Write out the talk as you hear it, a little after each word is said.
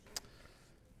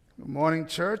Good morning,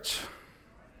 church.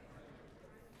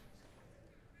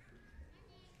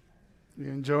 You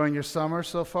enjoying your summer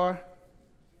so far?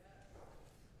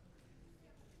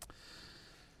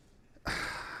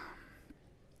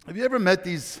 Have you ever met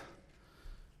these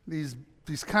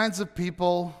kinds of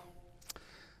people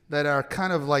that are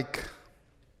kind of like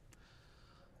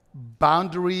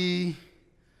boundary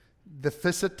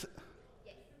deficit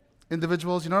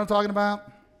individuals? You know what I'm talking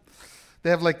about?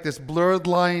 They have like this blurred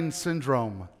line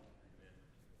syndrome.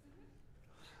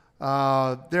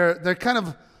 They're kind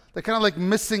of like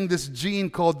missing this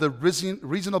gene called the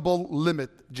reasonable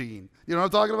limit gene. You know what I'm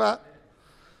talking about?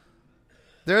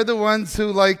 They're the ones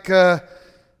who like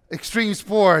extreme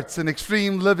sports and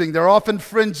extreme living. They're often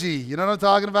fringy. You know what I'm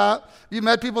talking about? Have you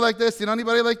met people like this? You know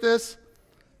anybody like this?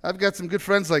 I've got some good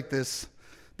friends like this.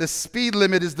 The speed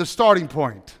limit is the starting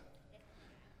point.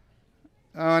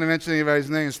 I don't want to mention anybody's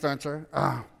name, Spencer.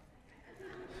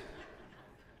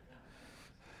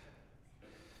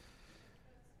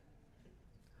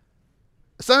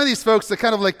 Some of these folks are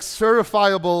kind of like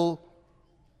certifiably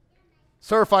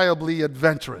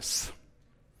adventurous.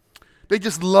 They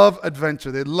just love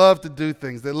adventure. They love to do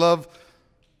things. They love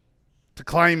to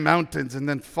climb mountains and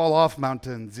then fall off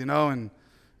mountains, and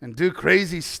do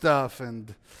crazy stuff.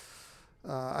 And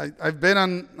I've been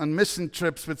on mission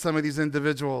trips with some of these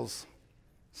individuals,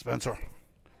 Spencer.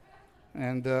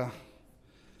 And I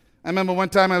remember one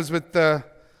time I was with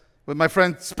my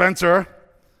friend Spencer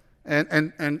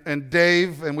and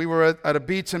Dave, and we were at a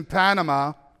beach in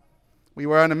Panama. We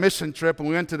were on a mission trip, and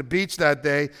we went to the beach that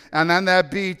day. And on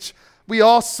that beach, we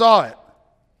all saw it.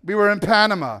 We were in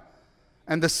Panama,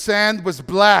 and the sand was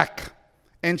black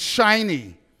and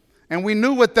shiny. And we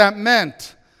knew what that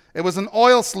meant. It was an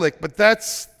oil slick, but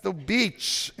that's the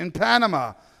beach in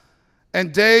Panama.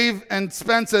 And Dave and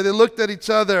Spencer, they looked at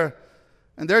each other,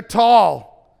 and they're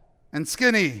tall and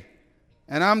skinny.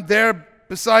 And I'm there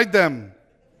beside them.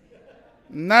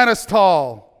 Not as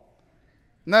tall,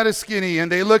 not as skinny. And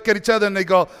they look at each other and they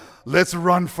go, let's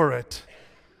run for it.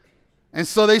 And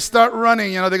so they start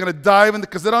running, they're going to dive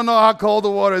because they don't know how cold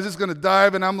the water is. They're just going to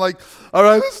dive. And I'm like, all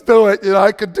right, let's do it.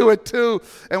 I could do it too.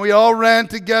 And we all ran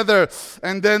together.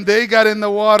 And then they got in the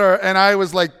water and I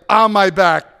was like on my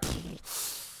back.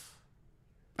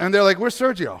 And they're like, where's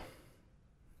Sergio?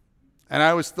 And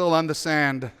I was still on the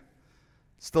sand,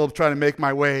 still trying to make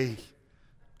my way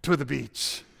to the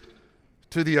beach,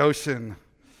 to the ocean.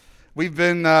 I've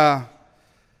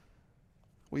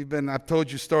told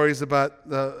you stories about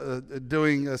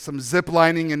doing some zip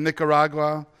lining in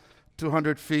Nicaragua,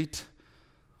 200 feet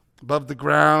above the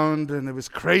ground, and it was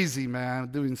crazy, man,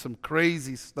 doing some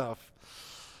crazy stuff.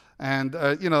 And,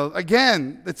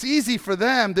 again, it's easy for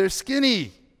them. They're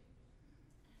skinny.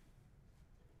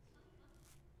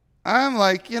 I'm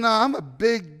like, I'm a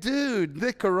big dude,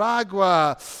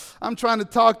 Nicaragua. I'm trying to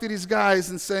talk to these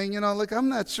guys and saying, look, I'm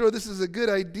not sure this is a good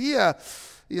idea,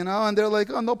 and they're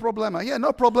like, oh, no problema. Yeah,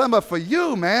 no problema for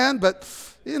you, man, but,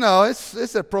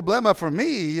 it's a problema for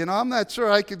me, I'm not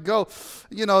sure I could go.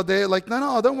 They're like,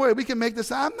 no, don't worry, we can make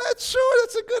this. I'm not sure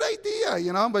that's a good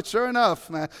idea, but sure enough,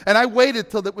 man. And I waited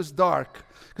till it was dark.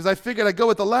 Because I figured I'd go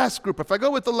with the last group. If I go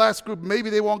with the last group, maybe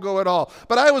they won't go at all.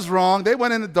 But I was wrong. They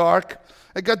went in the dark.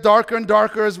 It got darker and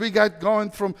darker as we got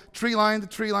going from tree line to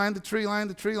tree line to tree line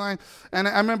to tree line. And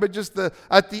I remember just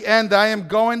at the end, I am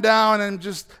going down and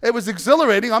it was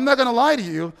exhilarating. I'm not going to lie to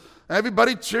you.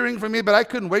 Everybody cheering for me, but I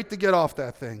couldn't wait to get off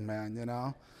that thing, man,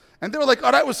 And they were like,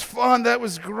 oh, that was fun. That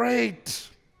was great.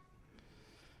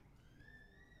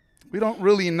 We don't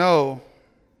really know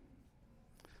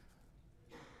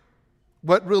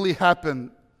what really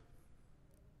happened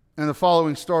in the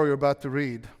following story we're about to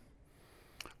read.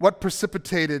 What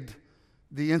precipitated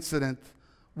the incident?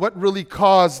 What really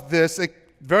caused this?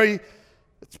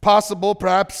 It's possible,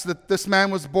 perhaps, that this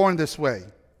man was born this way.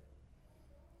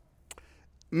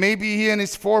 Maybe he and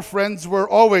his 4 friends were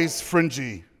always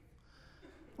fringy.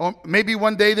 Or maybe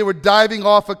one day they were diving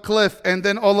off a cliff and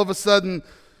then all of a sudden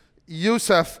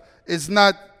Yusuf is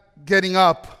not getting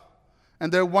up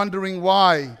and they're wondering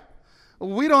why.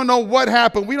 We don't know what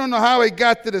happened. We don't know how he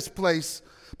got to this place.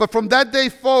 But from that day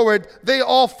forward, they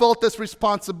all felt this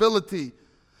responsibility.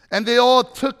 And they all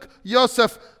took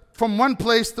Yosef from one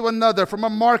place to another, from a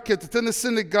market to the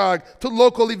synagogue to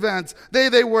local events.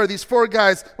 They were, these 4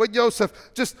 guys with Yosef,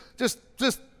 just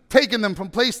taking them from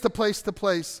place to place to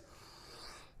place.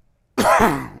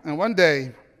 And one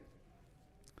day,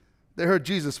 they heard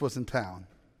Jesus was in town.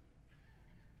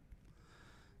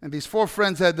 And these 4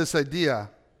 friends had this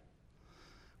idea.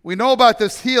 We know about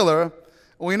this healer.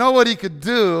 We know what he could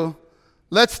do.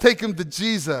 Let's take him to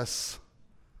Jesus.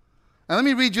 And let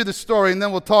me read you the story, and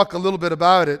then we'll talk a little bit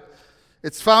about it.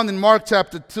 It's found in Mark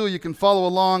chapter 2. You can follow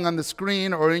along on the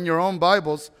screen or in your own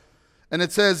Bibles. And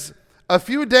it says, a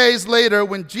few days later,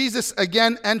 when Jesus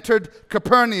again entered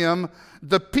Capernaum,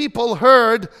 the people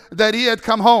heard that he had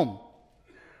come home.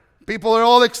 People are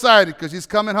all excited because he's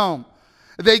coming home.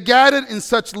 They gathered in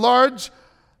such large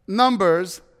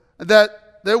numbers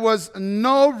that there was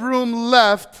no room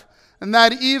left,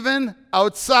 not even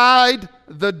outside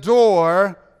the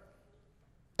door.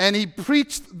 And he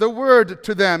preached the word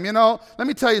to them. You know, let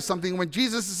me tell you something. When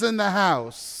Jesus is in the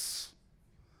house,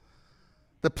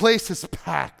 the place is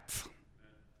packed.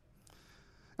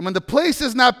 And when the place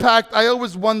is not packed, I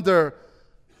always wonder,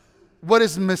 what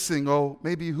is missing? Oh,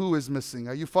 maybe who is missing?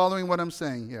 Are you following what I'm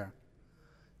saying here?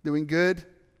 Doing good?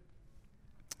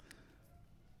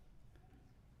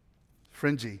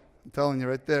 Fringy. I'm telling you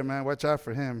right there, man, watch out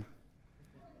for him.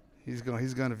 He's going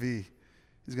to be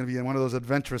one of those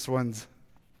adventurous ones.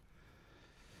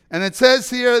 And it says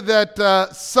here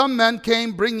that some men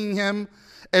came bringing him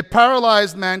a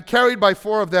paralyzed man carried by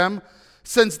four of them,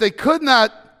 since they could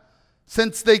not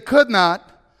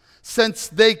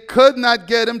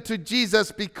get him to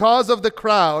Jesus because of the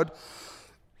crowd.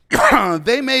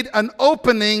 They made an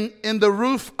opening in the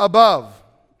roof above.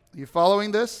 Are you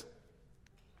following this?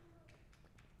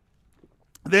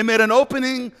 They made an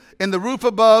opening in the roof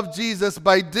above Jesus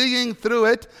by digging through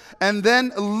it, and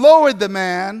then lowered the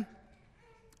mat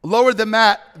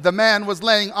the man was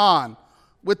laying on,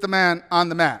 with the man on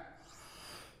the mat.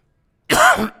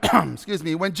 Excuse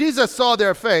me. When Jesus saw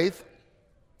their faith,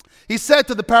 he said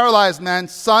to the paralyzed man,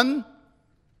 "Son,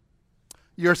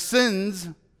 your sins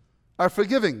are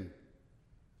forgiven."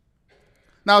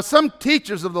 Now, some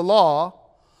teachers of the law,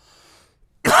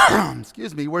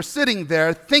 excuse me, were sitting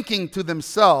there thinking to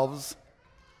themselves.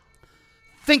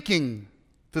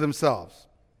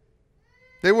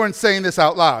 They weren't saying this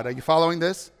out loud. Are you following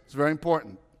this? It's very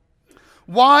important.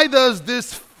 Why does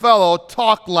this fellow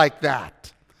talk like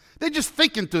that? They're just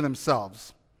thinking to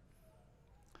themselves.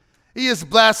 He is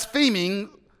blaspheming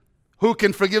who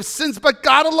can forgive sins but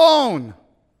God alone.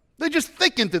 They're just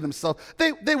thinking to themselves.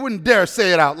 They wouldn't dare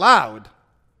say it out loud.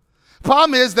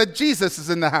 Problem is that Jesus is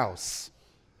in the house.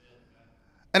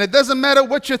 And it doesn't matter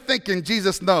what you're thinking,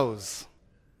 Jesus knows.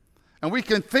 And we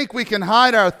can think we can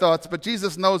hide our thoughts, but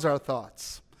Jesus knows our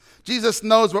thoughts. Jesus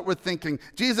knows what we're thinking.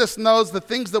 Jesus knows the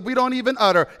things that we don't even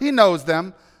utter. He knows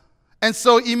them. And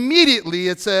so immediately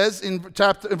it says in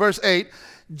verse 8,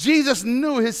 Jesus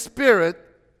knew in his spirit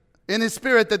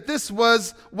that this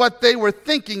was what they were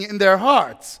thinking in their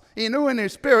hearts. He knew in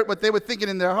his spirit what they were thinking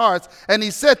in their hearts. And he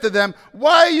said to them,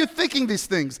 "Why are you thinking these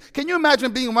things?" Can you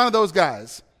imagine being one of those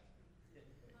guys?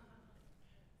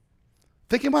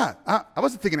 Thinking what? I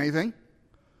wasn't thinking anything.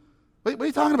 What are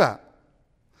you talking about?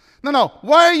 No.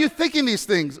 Why are you thinking these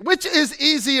things? Which is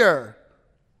easier?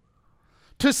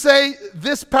 To say to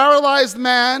this paralyzed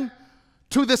man,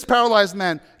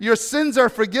 your sins are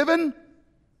forgiven?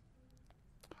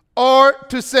 Or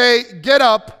to say, get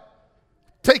up,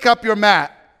 take up your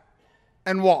mat,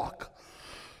 and walk?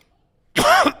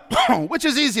 Which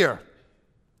is easier?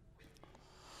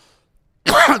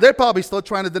 They're probably still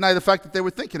trying to deny the fact that they were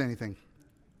thinking anything.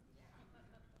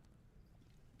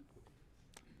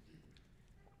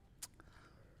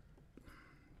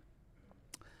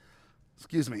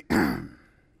 Excuse me.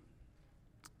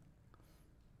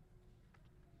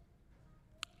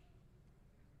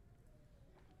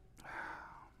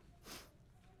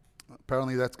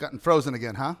 Apparently that's gotten frozen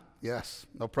again, huh? Yes,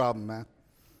 no problem, man.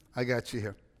 I got you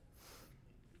here.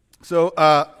 So,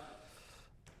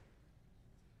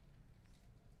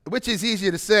 which is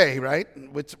easier to say, right?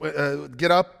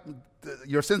 Get up,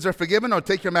 your sins are forgiven, or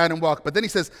take your mat and walk. But then he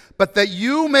says, but that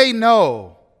you may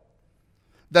know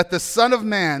that the Son of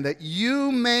Man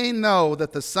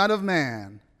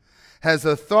has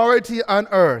authority on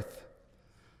earth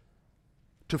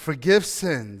to forgive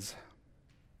sins.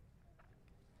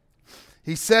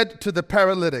 He said to the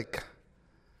paralytic,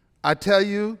 I tell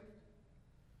you,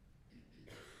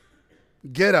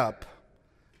 get up,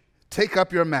 take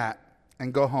up your mat,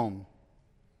 and go home.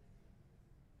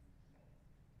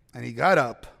 And he got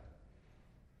up,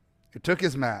 he took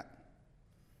his mat,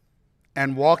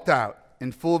 and walked out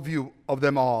in full view of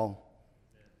them all.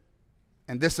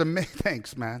 And this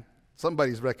thanks, man.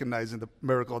 Somebody's recognizing the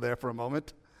miracle there for a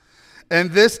moment. And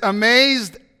this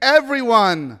amazed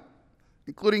everyone,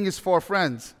 including his four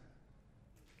friends.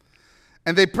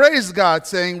 And they praised God,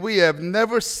 saying, we have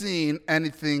never seen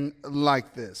anything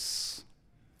like this.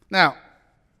 Now,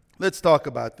 let's talk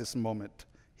about this moment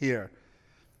here.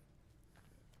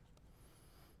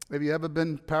 Have you ever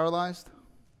been paralyzed?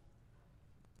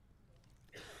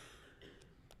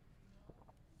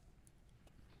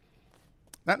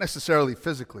 Not necessarily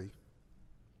physically.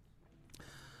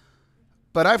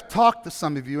 But I've talked to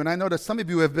some of you, and I know that some of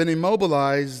you have been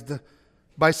immobilized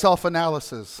by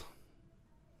self-analysis.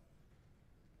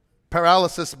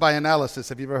 Paralysis by analysis.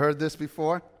 Have you ever heard this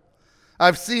before?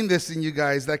 I've seen this in you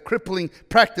guys, that crippling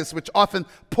practice which often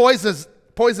poisons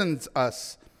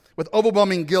us with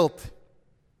overwhelming guilt.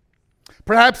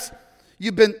 Perhaps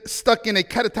you've been stuck in a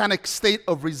catatonic state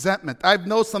of resentment. I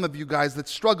know some of you guys that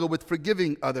struggle with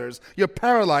forgiving others. You're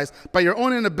paralyzed by your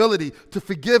own inability to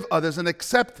forgive others and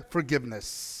accept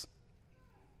forgiveness.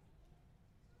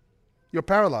 You're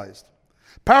paralyzed.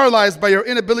 Paralyzed by your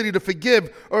inability to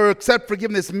forgive or accept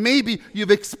forgiveness. Maybe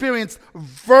you've experienced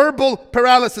verbal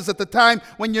paralysis at the time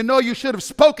when you know you should have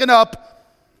spoken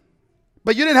up,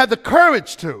 but you didn't have the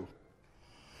courage to.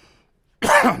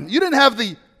 You didn't have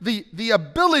the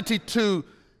ability to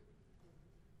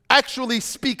actually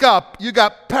speak up. You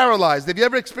got paralyzed. Have you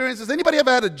ever experienced this? Anybody ever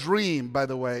had a dream, by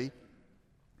the way,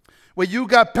 where you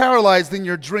got paralyzed in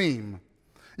your dream?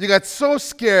 You got so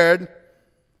scared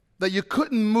that you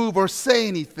couldn't move or say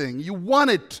anything. You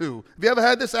wanted to. Have you ever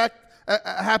had this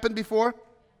happen before?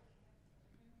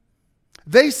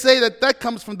 They say that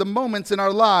comes from the moments in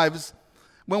our lives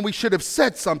when we should have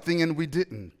said something and we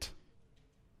didn't.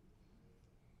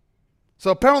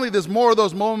 So apparently there's more of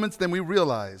those moments than we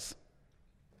realize.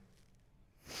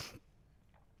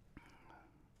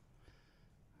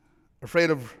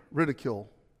 Afraid of ridicule.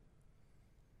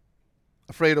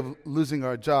 Afraid of losing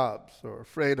our jobs, or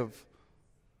afraid of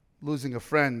losing a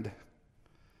friend.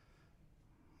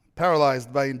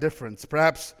 Paralyzed by indifference.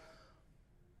 Perhaps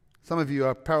some of you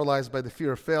are paralyzed by the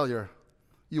fear of failure.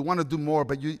 You want to do more,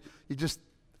 but you just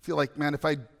feel like, man,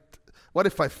 what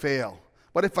if I fail?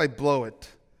 What if I blow it?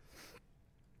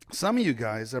 Some of you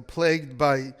guys are plagued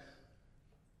by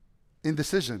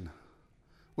indecision,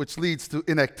 which leads to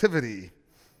inactivity.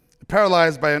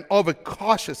 Paralyzed by an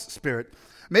overcautious spirit.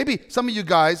 Maybe some of you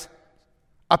guys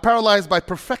are paralyzed by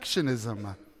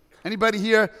perfectionism. Anybody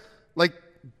here,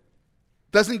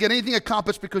 doesn't get anything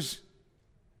accomplished because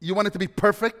you want it to be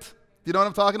perfect? You know what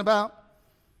I'm talking about?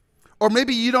 Or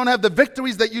maybe you don't have the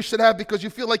victories that you should have because you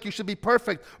feel like you should be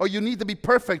perfect or you need to be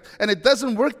perfect, and it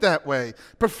doesn't work that way.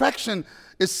 Perfection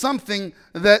is something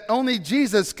that only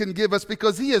Jesus can give us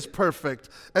because he is perfect.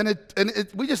 And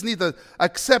we just need to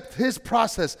accept his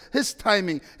process, his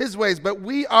timing, his ways. But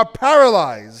we are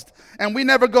paralyzed and we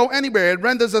never go anywhere. It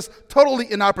renders us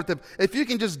totally inoperative. If you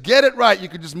can just get it right, you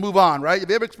can just move on, right? Have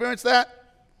you ever experienced that?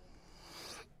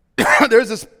 There's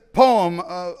this poem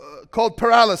called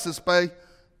Paralysis by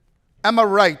Emma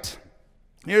Wright.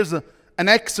 Here's an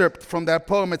excerpt from that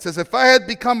poem. It says, if I had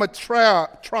become a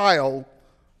trial,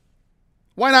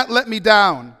 why not let me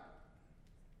down?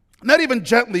 Not even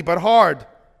gently, but hard.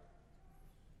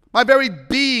 My very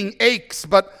being aches,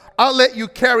 but I'll let you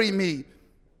carry me.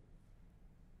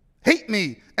 Hate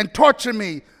me and torture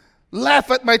me. Laugh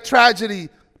at my tragedy,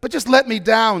 but just let me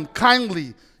down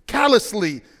kindly,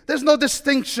 callously. There's no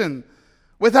distinction.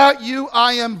 Without you,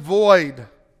 I am void.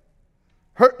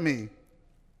 Hurt me.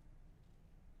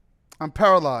 I'm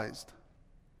paralyzed.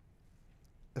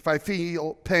 If I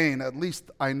feel pain, at least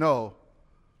I know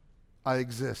I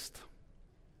exist.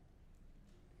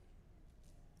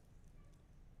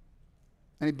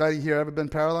 Anybody here ever been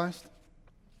paralyzed?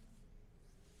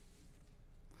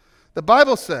 The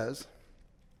Bible says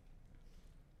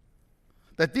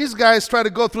that these guys tried to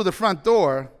go through the front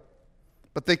door,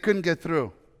 but they couldn't get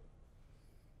through.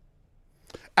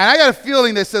 And I got a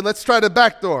feeling they said, let's try the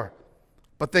back door,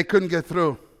 but they couldn't get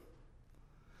through.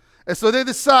 And so they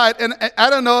decide, and I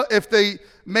don't know if they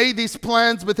made these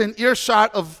plans within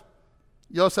earshot of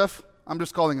Joseph. I'm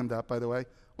just calling him that, by the way.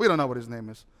 We don't know what his name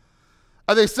is.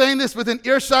 Are they saying this within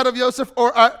earshot of Joseph,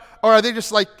 or are they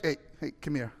just like, hey,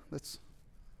 come here,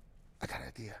 I got an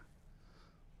idea.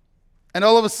 And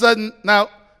all of a sudden, now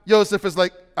Joseph is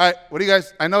like, all right, what do you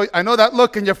guys, I know that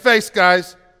look in your face,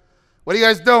 guys. What are you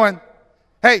guys doing?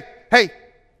 Hey,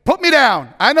 put me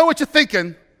down. I know what you're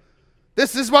thinking.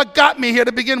 This is what got me here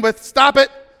to begin with. Stop it.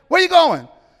 Where are you going?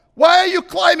 Why are you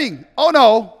climbing? Oh,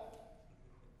 no.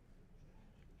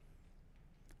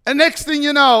 And next thing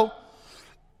you know,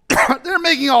 they're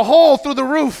making a hole through the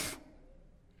roof.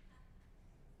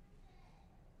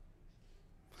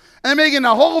 And they're making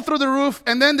a hole through the roof,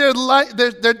 and then they're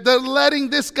letting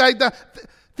this guy down.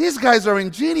 These guys are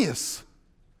ingenious,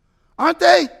 aren't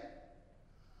they?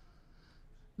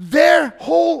 Their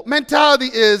whole mentality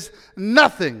is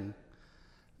nothing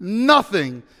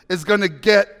is going to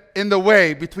get in the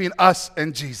way between us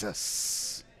and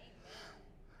Jesus.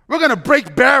 We're going to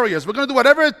break barriers. We're going to do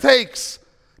whatever it takes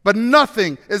But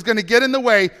nothing is going to get in the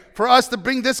way for us to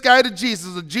bring this guy to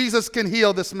Jesus so Jesus can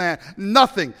heal this man.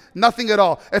 Nothing. Nothing at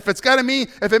all. If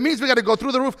it means we got to go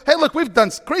through the roof, hey, look, we've done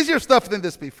crazier stuff than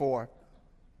this before.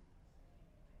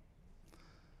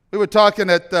 We were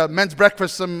talking at men's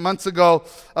breakfast some months ago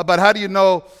about how do you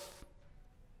know,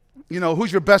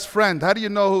 who's your best friend? How do you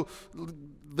know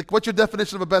what's your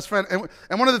definition of a best friend?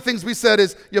 And one of the things we said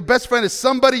is your best friend is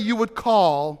somebody you would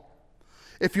call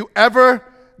if you ever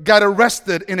got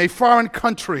arrested in a foreign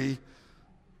country,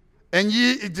 and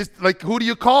you just who do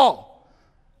you call?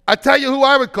 I tell you who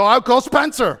I would call. I would call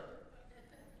Spencer,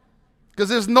 because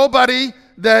there's nobody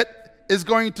that is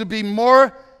going to be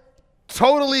more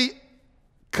totally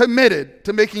committed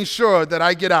to making sure that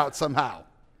I get out somehow.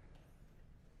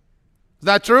 Is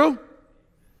that true?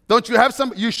 Don't you have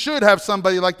some? You should have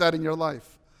somebody like that in your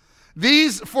life.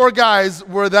 These 4 guys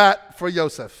were that for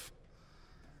Joseph.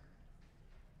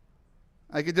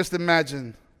 I could just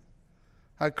imagine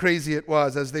how crazy it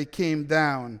was as they came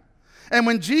down. And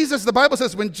the Bible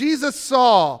says, when Jesus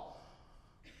saw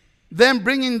them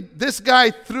bringing this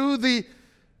guy through the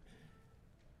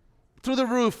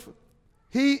roof,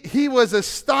 he was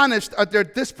astonished at their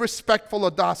disrespectful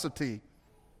audacity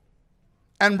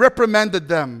and reprimanded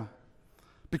them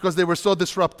because they were so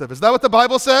disruptive. Is that what the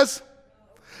Bible says?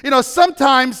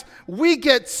 Sometimes we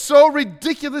get so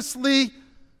ridiculously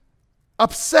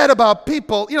upset about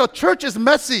people. Church is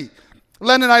messy.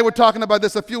 Len and I were talking about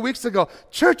this a few weeks ago.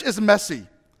 Church is messy.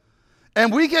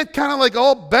 And we get kind of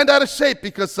all bent out of shape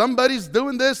because somebody's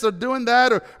doing this or doing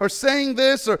that or saying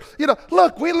this or,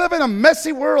 look, we live in a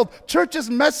messy world. Church is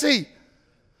messy.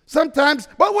 Sometimes,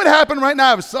 what would happen right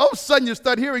now if all of a sudden you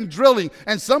start hearing drilling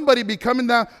and somebody be coming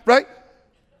down, right?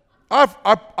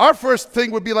 Our first thing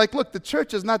would be look, the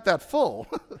church is not that full.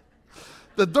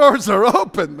 The doors are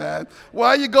open, man. Why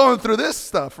are you going through this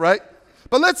stuff, right?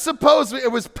 But let's suppose it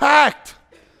was packed.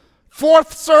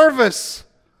 4th service.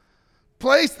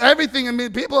 Place, everything.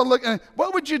 People are looking.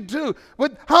 What would you do?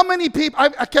 How many people?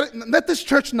 I can't let this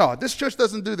church know. This church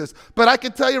doesn't do this. But I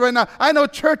can tell you right now, I know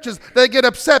churches that get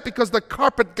upset because the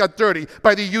carpet got dirty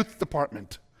by the youth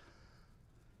department.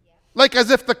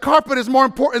 As if the carpet is more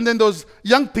important than those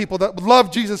young people that love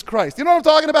Jesus Christ. You know what I'm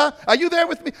talking about? Are you there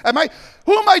with me?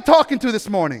 Who am I talking to this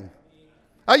morning?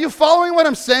 Are you following what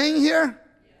I'm saying here?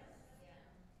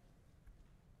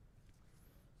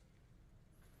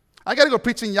 I got to go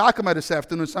preach in Yakima this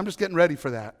afternoon, so I'm just getting ready for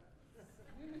that.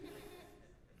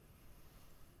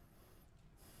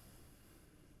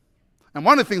 And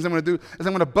one of the things I'm going to do is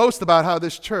I'm going to boast about how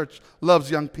this church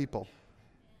loves young people.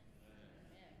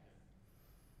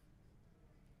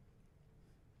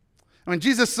 When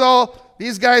Jesus saw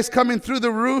these guys coming through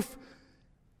the roof,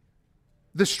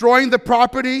 destroying the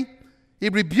property, he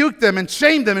rebuked them and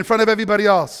shamed them in front of everybody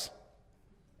else.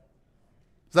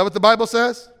 Is that what the Bible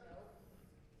says?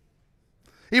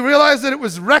 He realized that it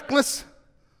was reckless,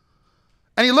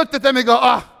 and he looked at them and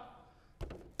go,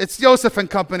 it's Joseph and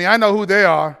company. I know who they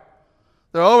are.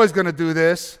 They're always going to do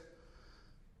this.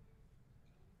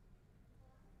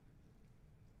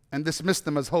 And dismissed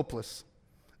them as hopeless.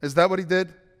 Is that what he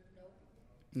did?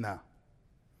 No.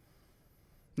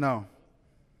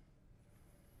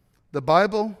 The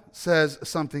Bible says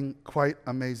something quite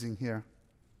amazing here.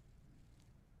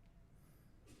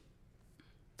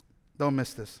 Don't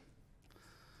miss this.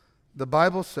 The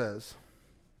Bible says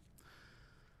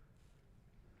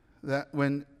that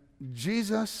when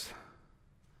Jesus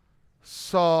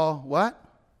saw what?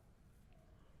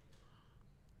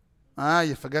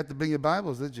 You forgot to bring your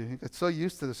Bibles, did you? You got so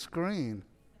used to the screen.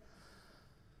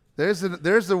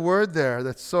 There's a word there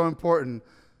that's so important.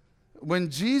 When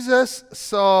Jesus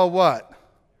saw what?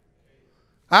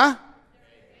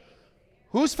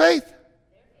 Whose faith?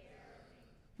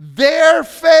 Their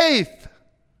faith.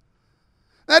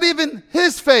 Not even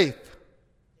his faith.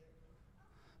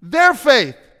 Their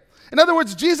faith. In other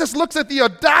words, Jesus looks at the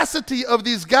audacity of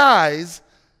these guys.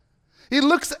 He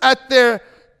looks at their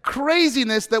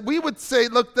craziness that we would say,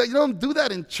 look, you don't do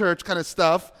that in church kind of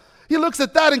stuff. He looks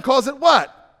at that and calls it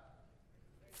what?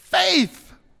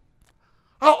 Faith.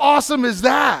 How awesome is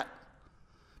that?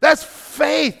 That's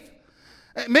faith.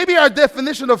 Maybe our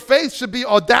definition of faith should be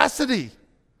audacity.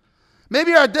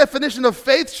 Maybe our definition of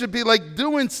faith should be like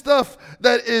doing stuff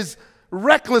that is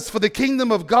reckless for the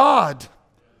kingdom of God.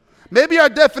 Maybe our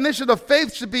definition of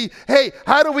faith should be, hey,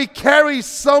 how do we carry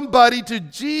somebody to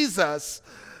Jesus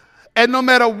and no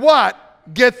matter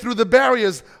what, get through the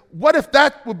barriers? What if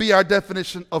that would be our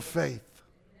definition of faith?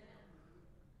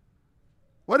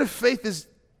 What if faith is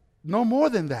no more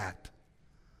than that?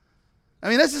 I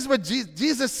mean, this is what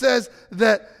Jesus says,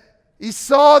 that he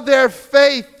saw their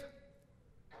faith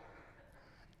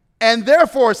and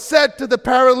therefore said to the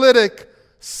paralytic,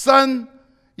 Son,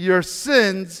 your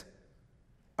sins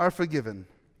are forgiven.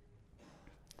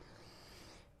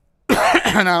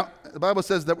 Now, the Bible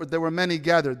says that there were many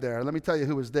gathered there. Let me tell you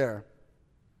who was there.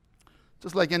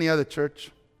 Just like any other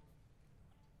church,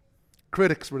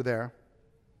 critics were there.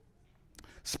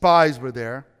 Spies were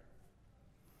there.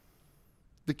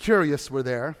 The curious were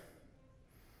there.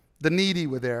 The needy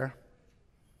were there.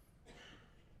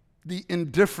 The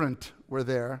indifferent were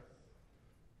there.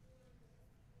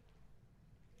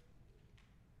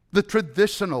 The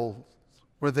traditional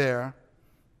were there.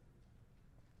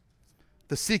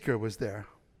 The seeker was there.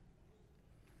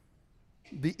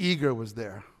 The eager was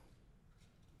there.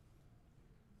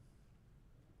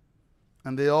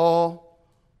 And they all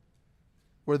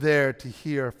were there to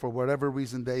hear for whatever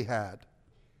reason they had.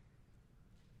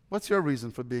 What's your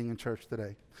reason for being in church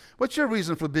today? What's your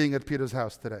reason for being at Peter's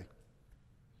house today?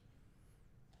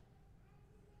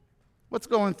 What's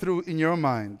going through in your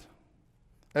mind?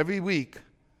 Every week,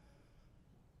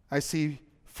 I see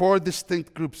 4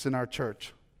 distinct groups in our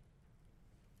church.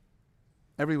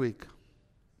 Every week.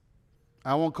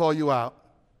 I won't call you out,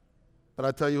 but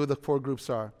I'll tell you who the 4 groups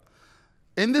are.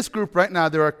 In this group right now,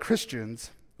 there are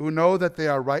Christians who know that they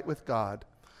are right with God,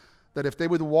 that if they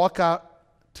would walk out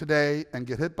today and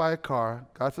get hit by a car,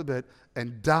 God forbid,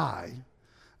 and die,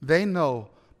 they know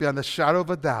beyond the shadow of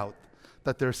a doubt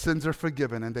that their sins are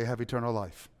forgiven and they have eternal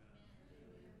life.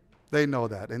 They know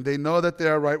that. And they know that they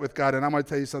are right with God. And I'm going to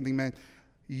tell you something, man.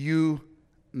 You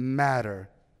matter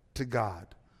to God.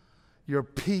 Your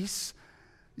peace,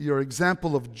 your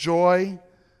example of joy,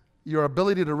 your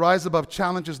ability to rise above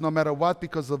challenges no matter what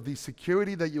because of the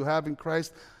security that you have in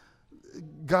Christ,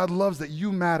 God loves that.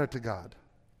 You matter to God.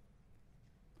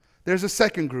 There's a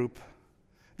second group.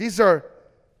 These are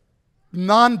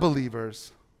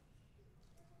non-believers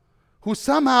who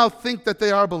somehow think that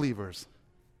they are believers.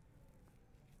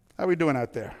 How are we doing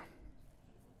out there?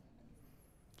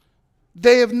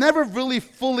 They have never really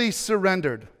fully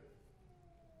surrendered.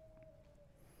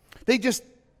 They just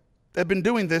have been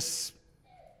doing this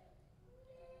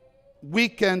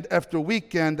weekend after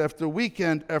weekend after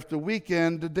weekend after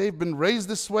weekend. They've been raised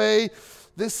this way.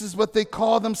 This is what they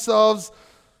call themselves.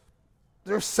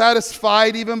 They're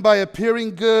satisfied even by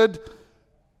appearing good.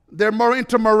 They're more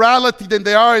into morality than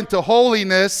they are into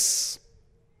holiness.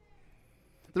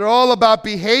 They're all about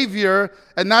behavior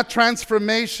and not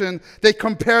transformation. They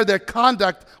compare their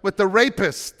conduct with the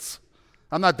rapists.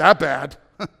 I'm not that bad.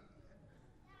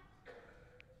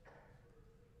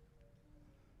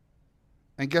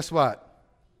 And guess what?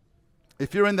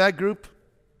 If you're in that group,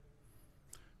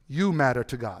 you matter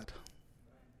to God.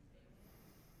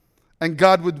 And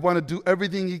God would want to do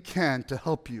everything He can to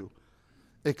help you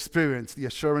experience the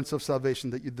assurance of salvation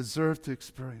that you deserve to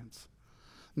experience.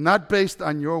 Not based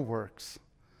on your works,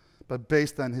 but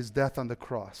based on His death on the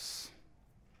cross.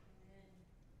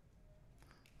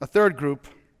 A third group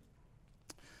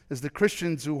is the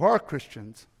Christians who are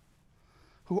Christians,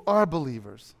 who are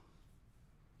believers,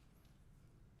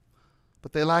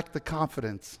 but they lack the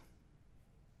confidence.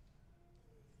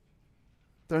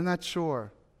 They're not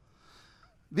sure.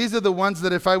 These are the ones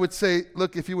that if I would say,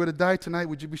 look, if you were to die tonight,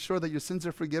 would you be sure that your sins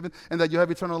are forgiven and that you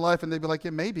have eternal life? And they'd be like, yeah,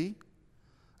 maybe.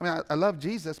 I mean, I love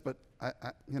Jesus, but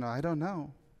I don't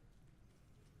know.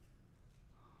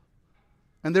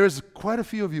 And there's quite a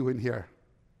few of you in here.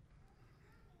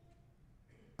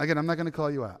 Again, I'm not going to call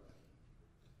you out.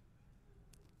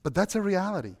 But that's a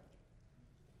reality.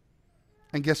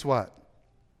 And guess what?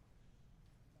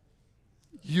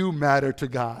 You matter to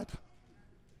God.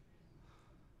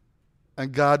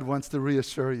 And God wants to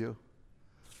reassure you.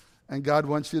 And God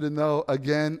wants you to know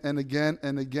again and again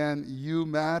and again, you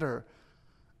matter.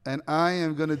 And I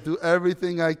am going to do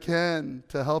everything I can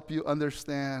to help you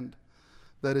understand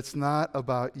that it's not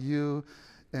about you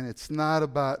and it's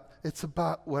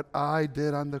about what I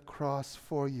did on the cross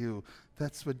for you.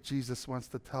 That's what Jesus wants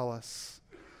to tell us.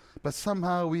 But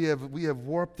somehow we have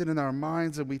warped it in our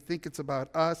minds and we think it's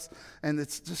about us, and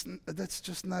that's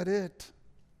just not it.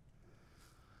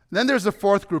 Then there's a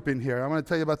fourth group in here. I want to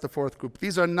tell you about the fourth group.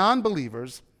 These are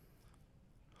non-believers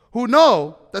who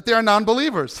know that they are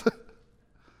non-believers.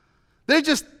 They're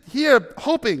just here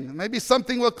hoping maybe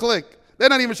something will click. They're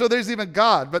not even sure there's even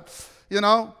God, but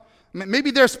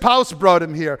maybe their spouse brought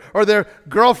him here, or their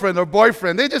girlfriend or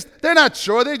boyfriend. They're not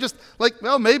sure. They're just like,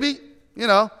 well, maybe,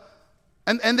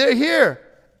 and they're here.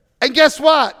 And guess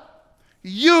what?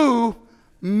 You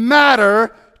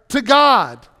matter to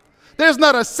God. There's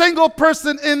not a single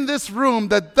person in this room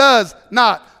that does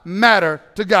not matter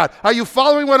to God. Are you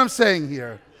following what I'm saying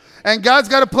here? And God's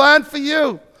got a plan for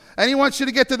you. And He wants you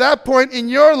to get to that point in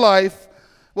your life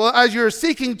Well, as you're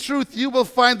seeking truth, you will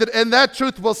find that, and that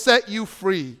truth will set you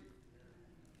free.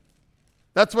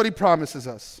 That's what he promises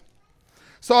us.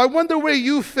 So I wonder where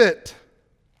you fit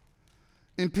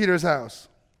in Peter's house.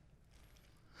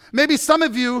 Maybe some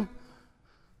of you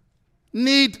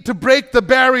need to break the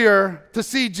barrier to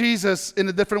see Jesus in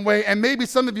a different way, and maybe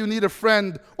some of you need a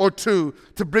friend or two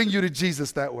to bring you to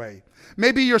Jesus that way.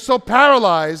 Maybe you're so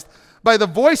paralyzed by the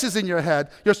voices in your head,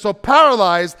 you're so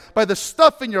paralyzed by the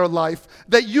stuff in your life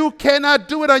that you cannot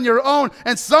do it on your own,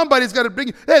 and somebody's got to bring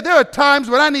you. Hey, there are times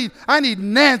when I need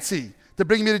Nancy to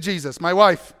bring me to Jesus, my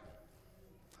wife.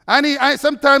 There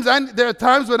are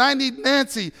times when I need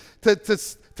Nancy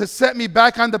to set me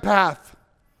back on the path.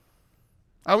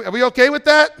 Are we okay with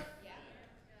that?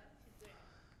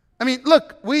 I mean,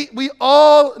 look, we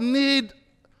all need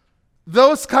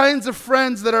those kinds of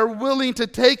friends that are willing to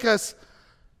take us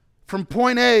from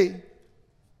point A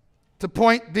to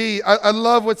point B. I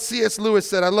love what C.S. Lewis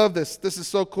said. I love this. This is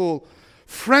so cool.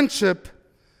 Friendship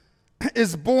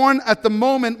is born at the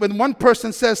moment when one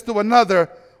person says to another,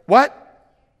 "What?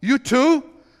 You too?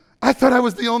 I thought I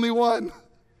was the only one."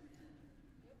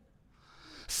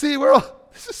 See,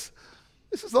 this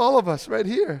is all of us right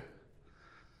here.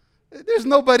 There's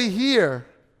nobody here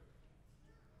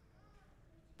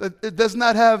that does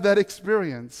not have that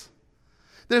experience.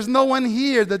 There's no one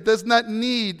here that does not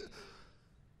need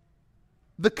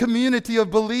the community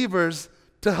of believers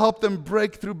to help them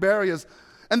break through barriers.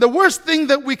 And the worst thing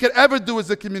that we could ever do as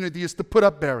a community is to put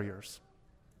up barriers.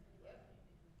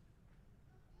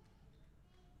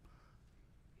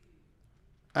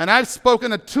 And I've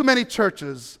spoken at too many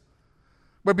churches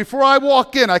where before I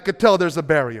walk in, I could tell there's a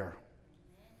barrier.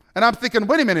 And I'm thinking,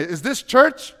 wait a minute, is this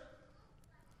church?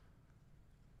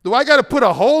 Do I got to put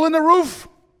a hole in the roof?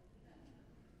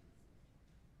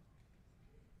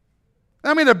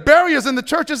 I mean, the barriers in the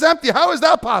church is empty. How is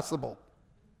that possible?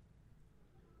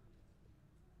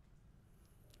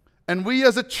 And we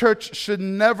as a church should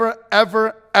never,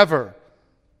 ever, ever,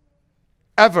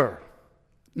 ever,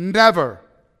 never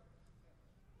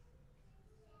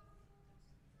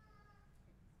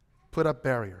put up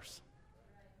barriers.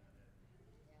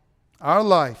 Our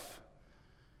life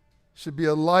should be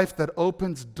a life that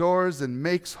opens doors and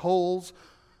makes holes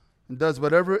and does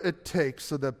whatever it takes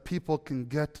so that people can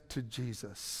get to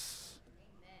Jesus.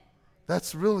 Amen.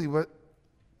 That's really what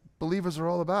believers are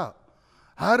all about.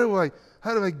 How do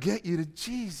I get you to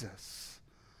Jesus?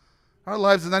 Our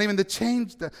lives are not even to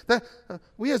change that.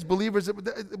 We as believers,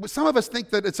 some of us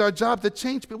think that it's our job to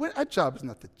change people. Our job is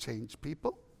not to change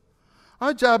people.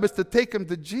 Our job is to take them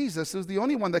to Jesus, who's the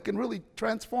only one that can really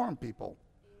transform people.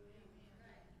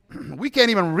 We can't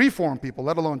even reform people,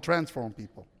 let alone transform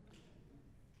people.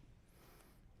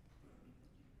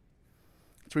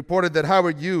 It's reported that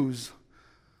Howard Hughes,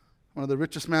 one of the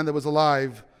richest men that was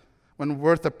alive, when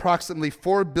worth approximately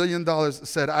 $4 billion,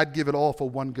 said, "I'd give it all for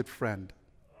one good friend."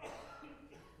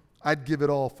 I'd give it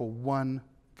all for one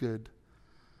good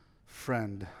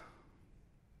friend.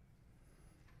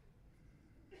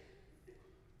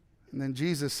 And then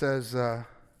Jesus says to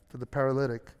the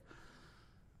paralytic,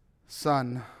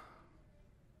 "Son,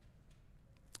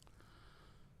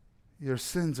 your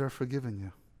sins are forgiven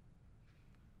you."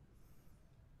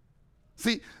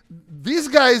 See, these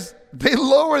guys, they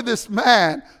lower this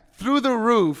man through the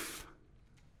roof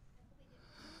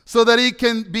so that he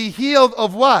can be healed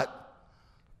of what?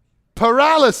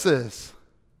 Paralysis.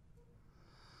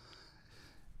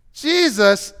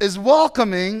 Jesus is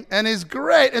welcoming and is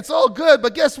great. It's all good,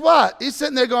 but guess what? He's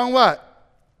sitting there going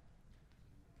what?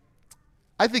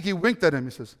 I think he winked at him.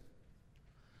 He says,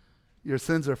 "Your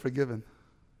sins are forgiven."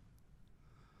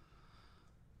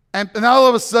 And all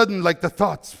of a sudden, like the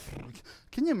thoughts,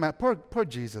 can you imagine, poor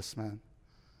Jesus, man,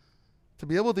 to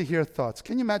be able to hear thoughts.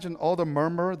 Can you imagine all the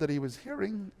murmur that he was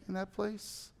hearing in that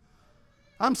place?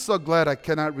 I'm so glad I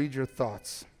cannot read your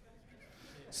thoughts.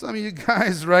 Some of you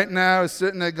guys right now are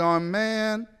sitting there going,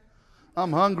 "Man,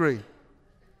 I'm hungry.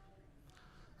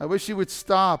 I wish you would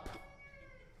stop."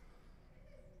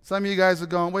 Some of you guys are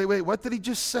going, wait, what did he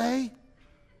just say?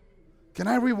 Can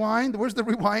I rewind? Where's the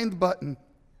rewind button?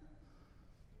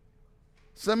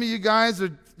 Some of you guys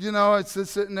are, it's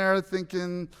just sitting there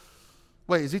thinking,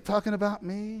 wait, is he talking about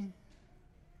me?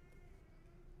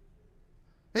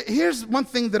 Here's one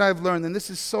thing that I've learned, and this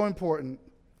is so important.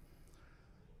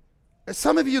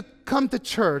 Some of you come to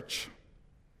church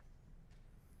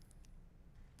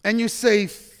and you say,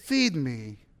 "Feed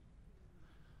me,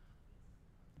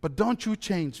 but don't you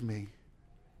change me."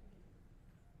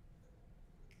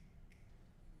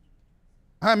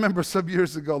 I remember some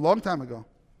years ago, a long time ago,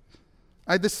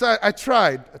 I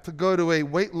tried to go to a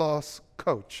weight loss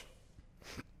coach.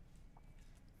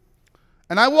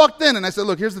 And I walked in and I said,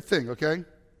 look, here's the thing, okay?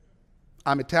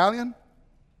 I'm Italian.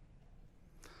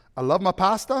 I love my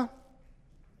pasta.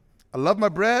 I love my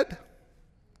bread.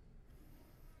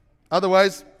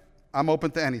 Otherwise, I'm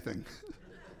open to anything.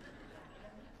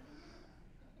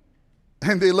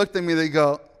 And they looked at me, they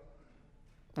go,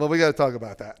 well, we got to talk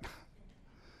about that.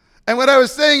 And what I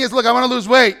was saying is, look, I want to lose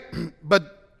weight,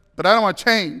 but I don't want to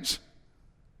change.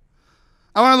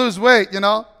 I want to lose weight,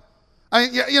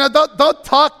 Don't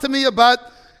talk to me about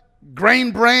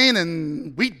grain brain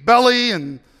and wheat belly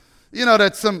and,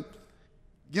 that some,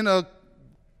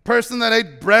 person that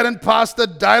ate bread and pasta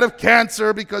died of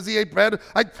cancer because he ate bread.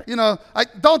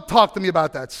 Don't talk to me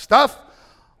about that stuff.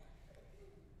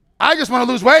 I just want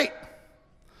to lose weight.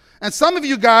 And some of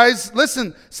you guys,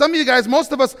 listen,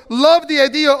 most of us love the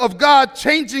idea of God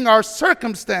changing our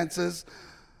circumstances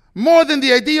more than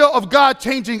the idea of God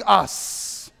changing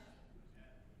us.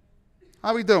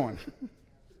 How we doing?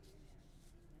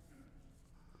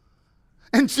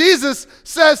 And Jesus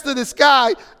says to this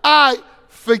guy, I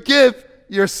forgive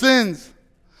your sins.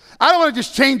 I don't want to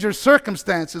just change your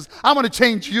circumstances. I want to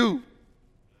change you.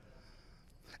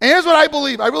 And here's what I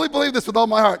believe. I really believe this with all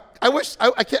my heart. I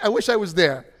wish I was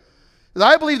there.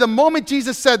 I believe the moment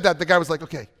Jesus said that, the guy was like,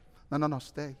 okay, no,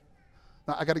 stay.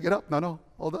 No, I got to get up. No,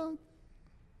 hold on.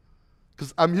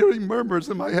 Because I'm hearing murmurs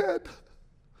in my head.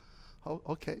 Oh,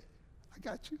 okay, I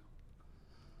got you.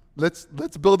 Let's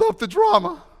build up the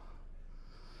drama.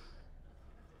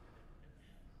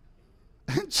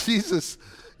 And Jesus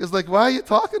is like, why are you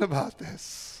talking about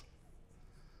this?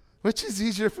 Which is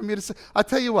easier for me to say? I'll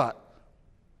tell you what.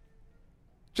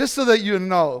 Just so that you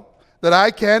know that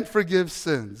I can forgive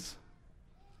sins,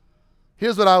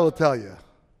 here's what I will tell you.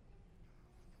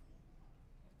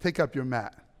 Take up your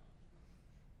mat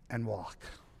and walk.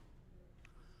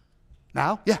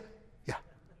 Now? Yeah.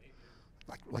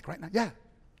 Like right now? Yeah.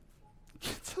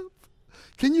 Get up.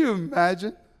 Can you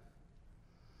imagine?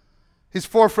 His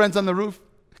 4 friends on the roof.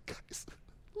 Guys,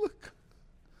 look.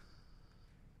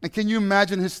 And can you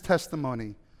imagine his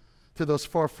testimony to those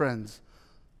 4 friends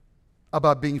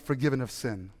about being forgiven of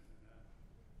sin?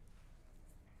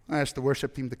 I asked the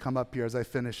worship team to come up here as I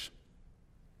finish.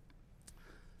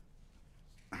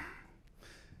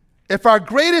 If our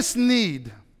greatest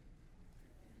need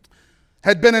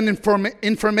had been an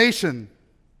information,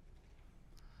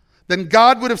 then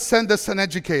God would have sent us an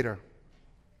educator.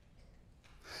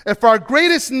 If our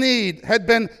greatest need had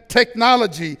been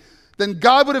technology, then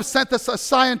God would have sent us a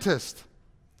scientist.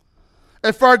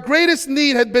 If our greatest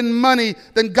need had been money,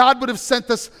 then God would have sent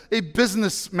us a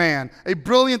businessman, a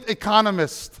brilliant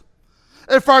economist.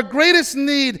 If our greatest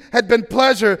need had been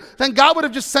pleasure, then God would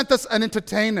have just sent us an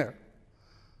entertainer.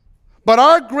 But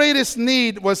our greatest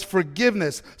need was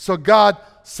forgiveness, so God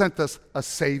sent us a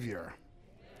Savior.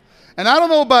 And I don't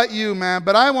know about you, man,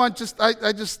 but I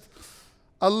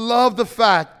love the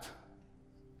fact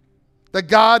that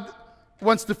God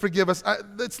wants to forgive us.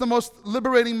 It's the most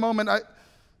liberating moment.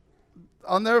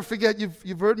 I'll never forget,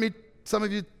 you've heard me, some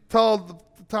of you tell the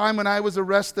time when I was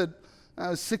arrested. I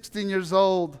was 16 years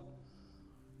old.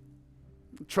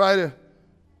 Try to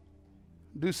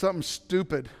do something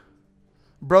stupid.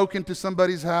 Broke into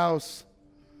somebody's house.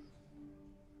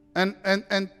 And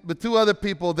the 2 other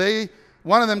people,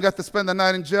 one of them got to spend the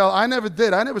night in jail. I never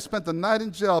did. I never spent the night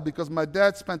in jail because my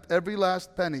dad spent every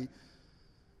last penny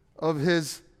of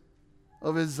his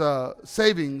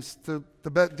savings to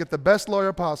get the best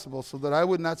lawyer possible so that I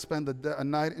would not spend a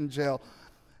night in jail.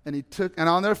 And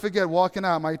I'll never forget walking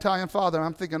out, my Italian father,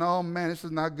 I'm thinking, oh man, this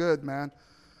is not good, man.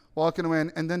 Walking away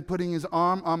and then putting his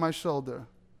arm on my shoulder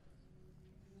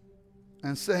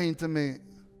and saying to me,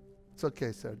 it's okay,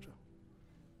 Sergio.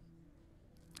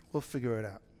 We'll figure it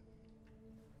out.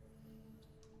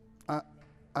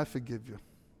 I forgive you.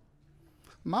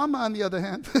 Mama, on the other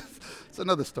hand, it's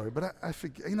another story, but I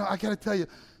forgive. I got to tell you,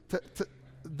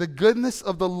 the goodness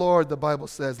of the Lord, the Bible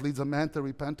says, leads a man to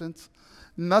repentance.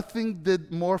 Nothing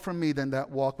did more for me than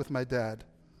that walk with my dad.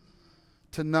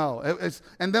 To know.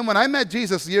 And then when I met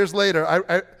Jesus years later,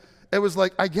 it was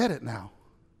like, I get it now.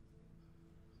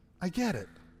 I get it.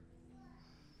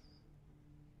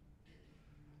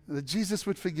 That Jesus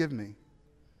would forgive me.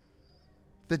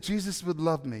 That Jesus would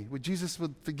love me. That Jesus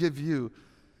would forgive you.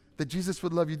 That Jesus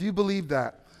would love you. Do you believe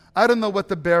that? I don't know what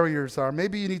the barriers are.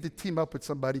 Maybe you need to team up with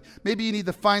somebody. Maybe you need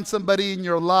to find somebody in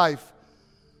your life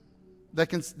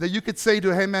that you could say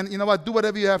to, hey man, you know what? Do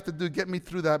whatever you have to do. Get me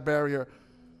through that barrier.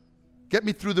 Get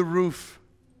me through the roof.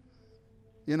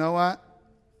 You know what?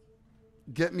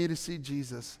 Get me to see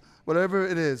Jesus. Whatever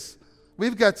it is.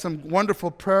 We've got some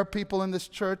wonderful prayer people in this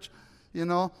church.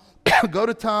 Go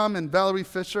to Tom and Valerie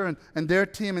Fisher and their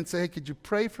team and say, hey, could you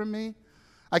pray for me?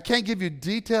 I can't give you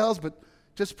details, but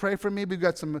just pray for me. We've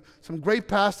got some great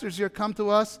pastors here come to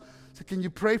us. So can you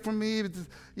pray for me?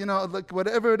 You know, like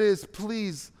whatever it is,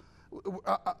 please.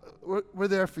 We're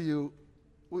there for you.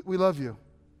 We love you.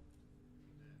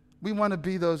 We want to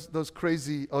be those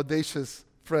crazy, audacious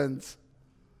friends.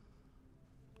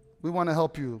 We want to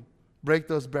help you break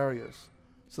those barriers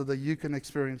so that you can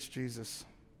experience Jesus.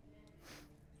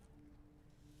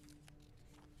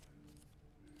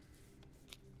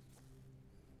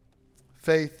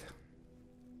 Faith,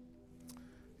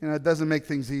 it doesn't make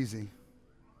things easy,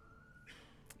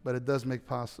 but it does make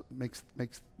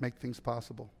things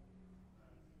possible.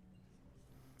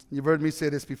 You've heard me say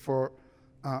this before.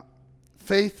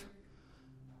 Faith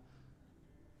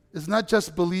is not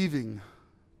just believing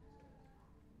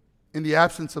in the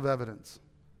absence of evidence,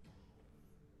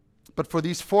 but for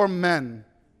these 4 men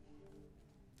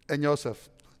and Joseph,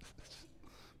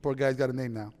 poor guy's got a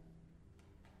name now.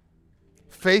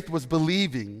 Faith was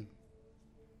believing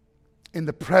in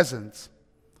the presence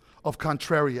of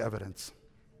contrary evidence.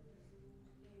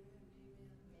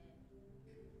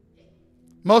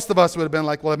 Most of us would have been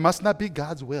like, well, it must not be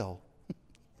God's will.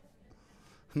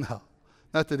 No,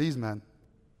 not to these men.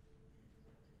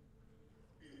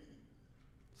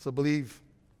 So believe,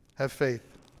 have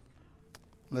faith.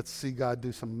 Let's see God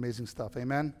do some amazing stuff.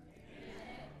 Amen?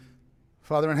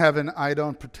 Father in heaven, I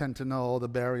don't pretend to know all the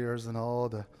barriers and all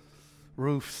the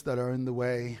roofs that are in the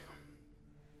way,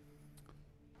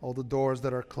 all the doors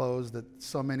that are closed that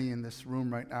so many in this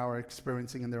room right now are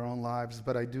experiencing in their own lives.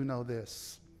 But I do know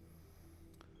this,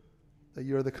 that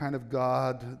you're the kind of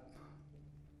God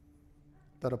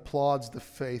that applauds the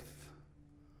faith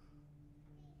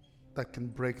that can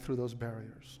break through those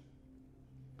barriers.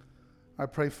 I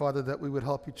pray, Father, that we would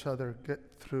help each other get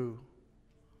through.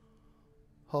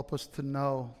 Help us to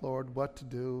know, Lord, what to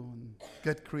do and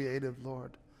get creative,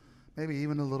 Lord. Maybe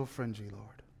even a little fringy,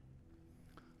 Lord.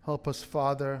 Help us,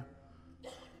 Father,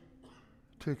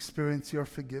 to experience your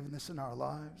forgiveness in our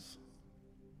lives.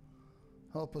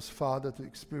 Help us, Father, to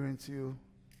experience you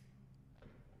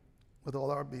with all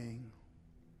our being,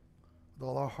 with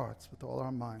all our hearts, with all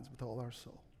our minds, with all our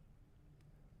soul.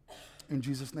 In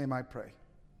Jesus' name I pray.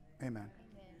 Amen.